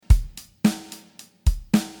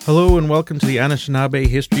Hello and welcome to the Anishinaabe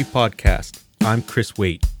History Podcast. I'm Chris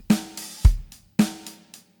Waite.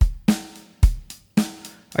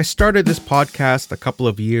 I started this podcast a couple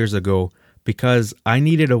of years ago because I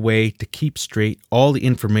needed a way to keep straight all the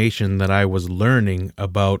information that I was learning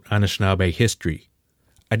about Anishinaabe history.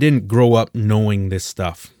 I didn't grow up knowing this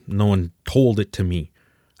stuff. No one told it to me.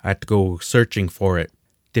 I had to go searching for it.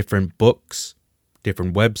 Different books,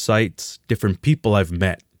 different websites, different people I've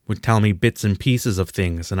met would tell me bits and pieces of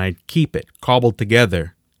things, and I'd keep it cobbled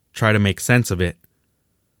together, try to make sense of it.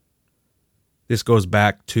 This goes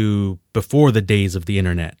back to before the days of the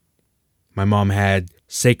internet. My mom had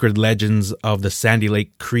Sacred Legends of the Sandy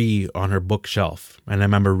Lake Cree on her bookshelf, and I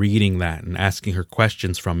remember reading that and asking her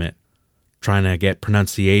questions from it, trying to get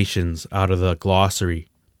pronunciations out of the glossary,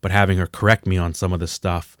 but having her correct me on some of the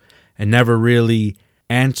stuff, and never really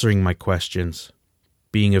answering my questions,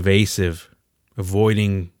 being evasive,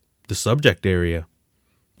 avoiding the subject area.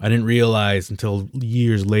 I didn't realize until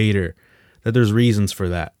years later that there's reasons for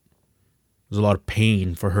that. There's a lot of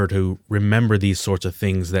pain for her to remember these sorts of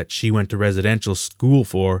things that she went to residential school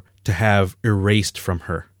for to have erased from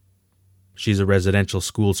her. She's a residential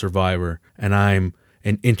school survivor, and I'm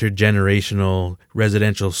an intergenerational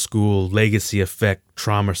residential school legacy effect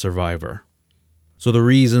trauma survivor. So the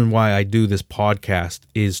reason why I do this podcast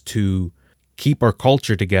is to keep our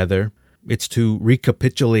culture together. It's to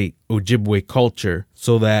recapitulate Ojibwe culture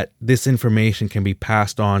so that this information can be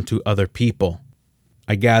passed on to other people.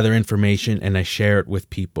 I gather information and I share it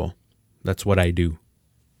with people. That's what I do.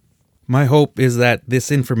 My hope is that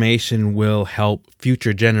this information will help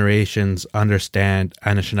future generations understand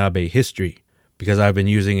Anishinaabe history, because I've been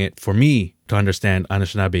using it for me to understand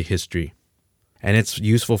Anishinaabe history. And it's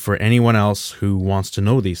useful for anyone else who wants to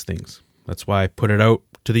know these things. That's why I put it out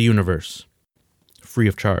to the universe, free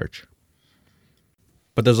of charge.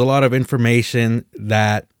 But there's a lot of information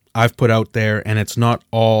that I've put out there, and it's not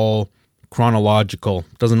all chronological.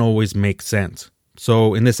 It doesn't always make sense.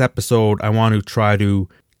 So in this episode, I want to try to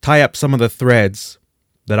tie up some of the threads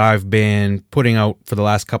that I've been putting out for the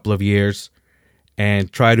last couple of years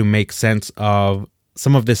and try to make sense of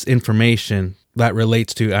some of this information that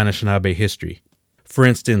relates to Anishinaabe history. For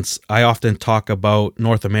instance, I often talk about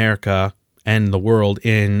North America and the world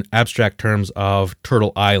in abstract terms of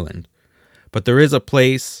Turtle Island. But there is a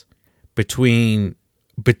place between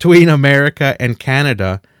America and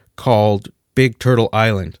Canada called Big Turtle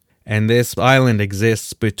Island. And this island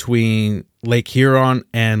exists between Lake Huron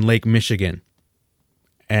and Lake Michigan.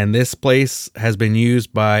 And this place has been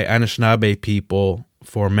used by Anishinaabe people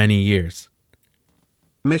for many years.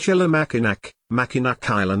 Michilimackinac, Mackinac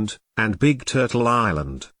Island, and Big Turtle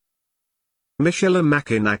Island.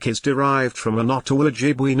 Michilimackinac is derived from an Ottawa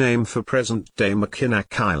Ojibwe name for present-day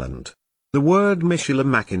Mackinac Island. The word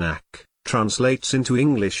Michilimackinac translates into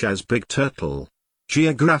English as Big Turtle.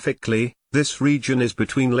 Geographically, this region is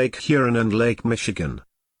between Lake Huron and Lake Michigan.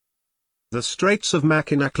 The Straits of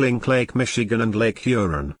Mackinac link Lake Michigan and Lake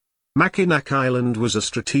Huron. Mackinac Island was a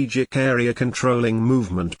strategic area controlling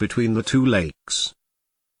movement between the two lakes.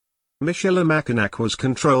 Michilimackinac was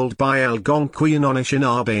controlled by Algonquian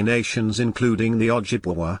Anishinaabe nations including the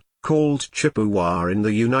Ojibwa, called Chippewa in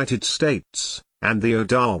the United States, and the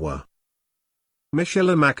Odawa.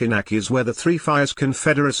 Michilimackinac is where the Three Fires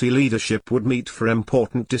Confederacy leadership would meet for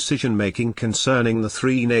important decision-making concerning the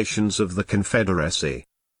three nations of the Confederacy.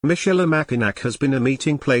 Michilimackinac has been a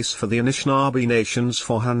meeting place for the Anishinaabe nations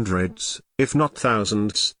for hundreds, if not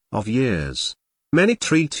thousands, of years. Many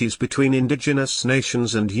treaties between indigenous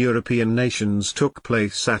nations and European nations took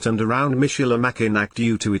place at and around Michilimackinac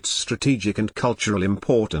due to its strategic and cultural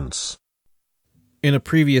importance. In a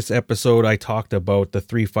previous episode, I talked about the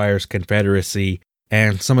Three Fires Confederacy,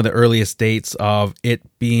 and some of the earliest dates of it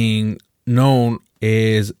being known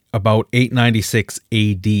is about 896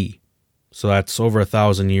 AD. So that's over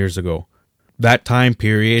 1,000 years ago. That time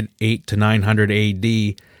period, 8 to 900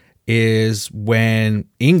 AD, is when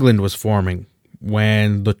England was forming,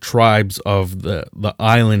 when the tribes of the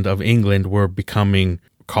island of England were becoming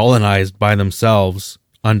colonized by themselves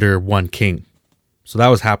under one king. So that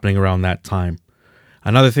was happening around that time.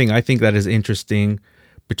 Another thing I think that is interesting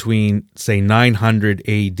between, say, 900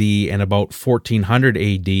 AD and about 1400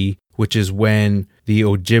 AD, which is when the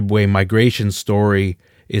Ojibwe migration story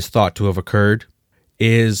is thought to have occurred,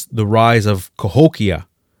 is the rise of Cahokia.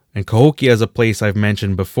 And Cahokia is a place I've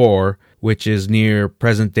mentioned before, which is near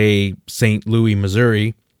present-day St. Louis,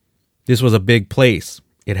 Missouri. This was a big place.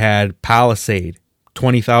 It had palisade.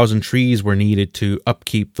 20,000 trees were needed to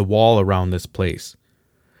upkeep the wall around this place.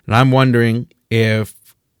 And I'm wondering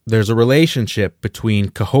if there's a relationship between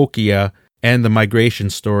Cahokia and the migration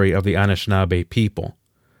story of the Anishinaabe people.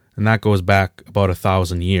 and that goes back about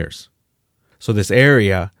 1,000 years. So this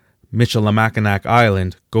area, Michilimackinac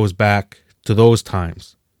Island, goes back to those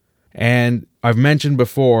times. And I've mentioned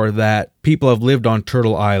before that people have lived on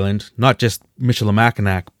Turtle Island, not just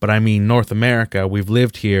Michilimackinac, but I mean North America. We've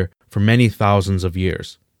lived here for many thousands of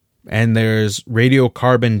years. And there's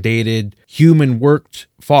radiocarbon dated human-worked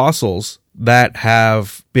fossils that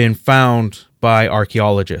have been found by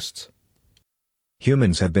archaeologists.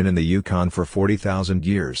 Humans have been in the Yukon for 40,000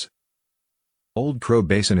 years. Old Crow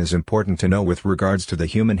Basin is important to know with regards to the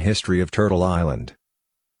human history of Turtle Island.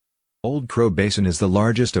 Old Crow Basin is the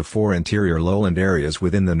largest of 4 interior lowland areas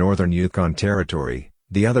within the northern Yukon Territory.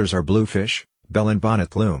 The others are Bluefish, Bell and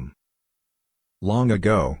Bonnet Plume. Long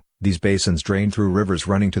ago, these basins drained through rivers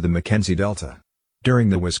running to the Mackenzie Delta. During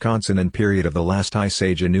the Wisconsin period of the last ice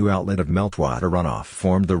age, a new outlet of meltwater runoff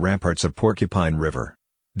formed the ramparts of Porcupine River.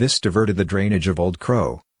 This diverted the drainage of Old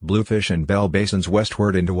Crow, Bluefish and Bell basins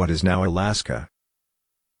westward into what is now Alaska.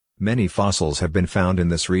 Many fossils have been found in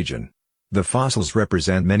this region. The fossils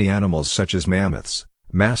represent many animals such as mammoths,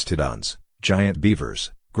 mastodons, giant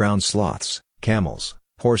beavers, ground sloths, camels,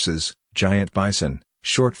 horses, giant bison,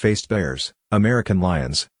 short-faced bears, American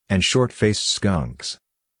lions, and short-faced skunks.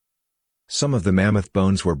 Some of the mammoth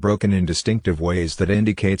bones were broken in distinctive ways that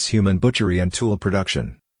indicates human butchery and tool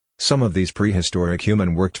production. Some of these prehistoric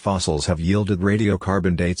human-worked fossils have yielded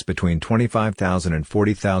radiocarbon dates between 25,000 and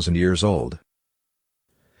 40,000 years old.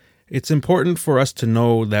 It's important for us to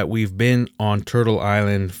know that we've been on Turtle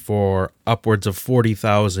Island for upwards of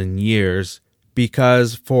 40,000 years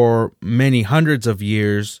because for many hundreds of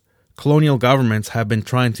years, colonial governments have been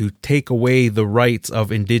trying to take away the rights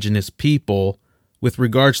of indigenous people with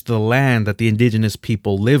regards to the land that the indigenous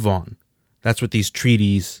people live on. That's what these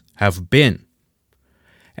treaties have been.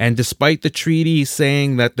 And despite the treaty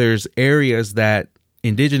saying that there's areas that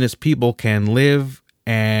indigenous people can live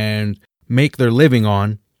and make their living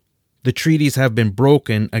on, the treaties have been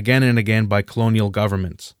broken again and again by colonial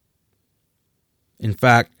governments. In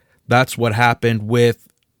fact, that's what happened with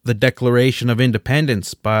the Declaration of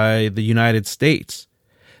Independence by the United States.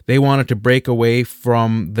 They wanted to break away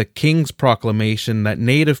from the King's proclamation that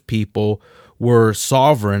Native people were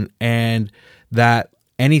sovereign and that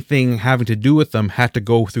anything having to do with them had to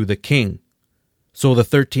go through the King. So the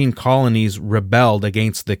 13 colonies rebelled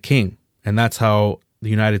against the King, and that's how the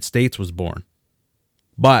United States was born.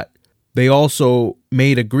 But they also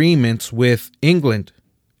made agreements with England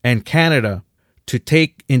and Canada to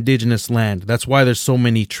take indigenous land. That's why there's so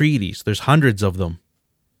many treaties. There's hundreds of them.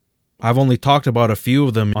 I've only talked about a few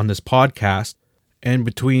of them on this podcast, and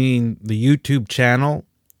between the YouTube channel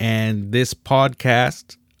and this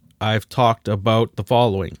podcast, I've talked about the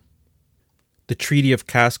following: the Treaty of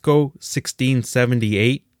Casco,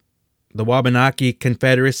 1678, the Wabanaki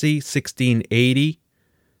Confederacy, 1680,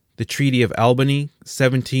 the Treaty of Albany,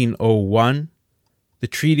 1701, the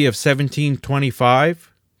Treaty of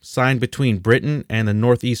 1725, signed between Britain and the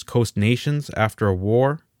Northeast Coast nations after a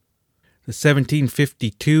war, the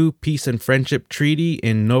 1752 Peace and Friendship Treaty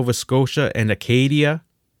in Nova Scotia and Acadia,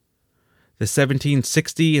 the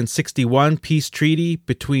 1760 and 61 Peace Treaty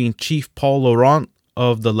between Chief Paul Laurent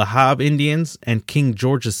of the Lahab Indians and King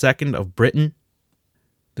George II of Britain,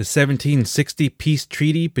 the 1760 Peace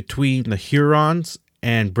Treaty between the Hurons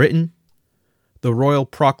and Britain, the Royal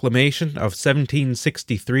Proclamation of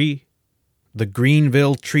 1763, the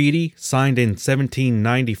Greenville Treaty signed in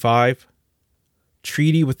 1795,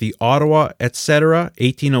 Treaty with the Ottawa, etc.,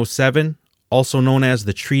 1807, also known as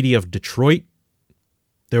the Treaty of Detroit.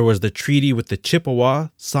 There was the Treaty with the Chippewa,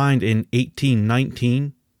 signed in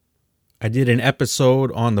 1819. I did an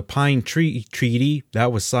episode on the Pine Tree Treaty,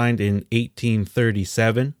 that was signed in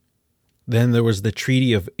 1837. Then there was the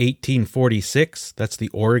Treaty of 1846, that's the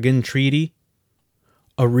Oregon Treaty.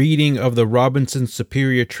 A reading of the Robinson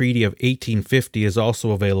Superior Treaty of 1850 is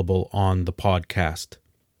also available on the podcast.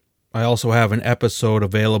 I also have an episode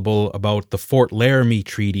available about the Fort Laramie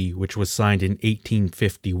Treaty, which was signed in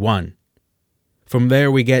 1851. From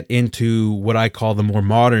there we get into what I call the more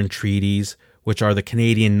modern treaties, which are the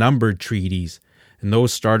Canadian numbered treaties, and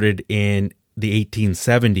those started in the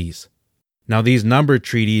 1870s. Now these numbered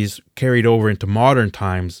treaties carried over into modern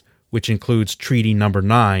times, which includes Treaty Number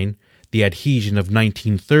 9, the Adhesion of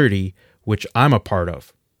 1930, which I'm a part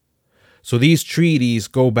of. So these treaties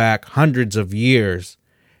go back hundreds of years,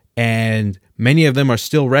 and many of them are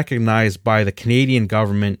still recognized by the Canadian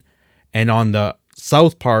government, and on the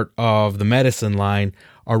south part of the Medicine Line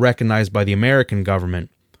are recognized by the American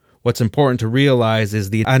government. What's important to realize is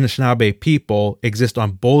the Anishinaabe people exist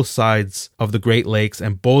on both sides of the Great Lakes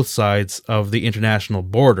and both sides of the international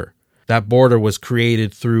border. that border was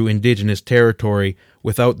created through indigenous territory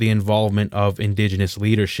without the involvement of indigenous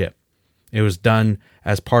leadership. It was done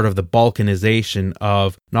as part of the balkanization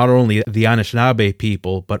of not only the Anishinaabe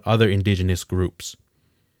people, but other indigenous groups.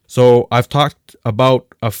 So I've talked about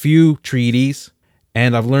a few treaties,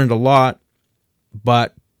 and I've learned a lot,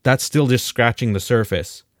 but that's still just scratching the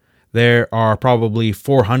surface. There are probably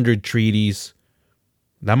 400 treaties.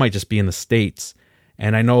 That might just be in the States.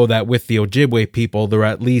 And I know that with the Ojibwe people, there are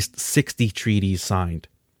at least 60 treaties signed.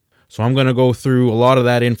 So I'm going to go through a lot of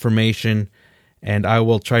that information, and I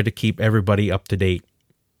will try to keep everybody up to date.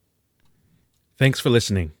 Thanks for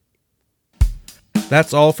listening.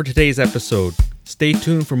 That's all for today's episode. Stay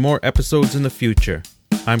tuned for more episodes in the future.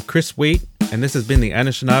 I'm Chris Waite, and this has been the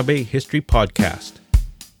Anishinaabe History Podcast.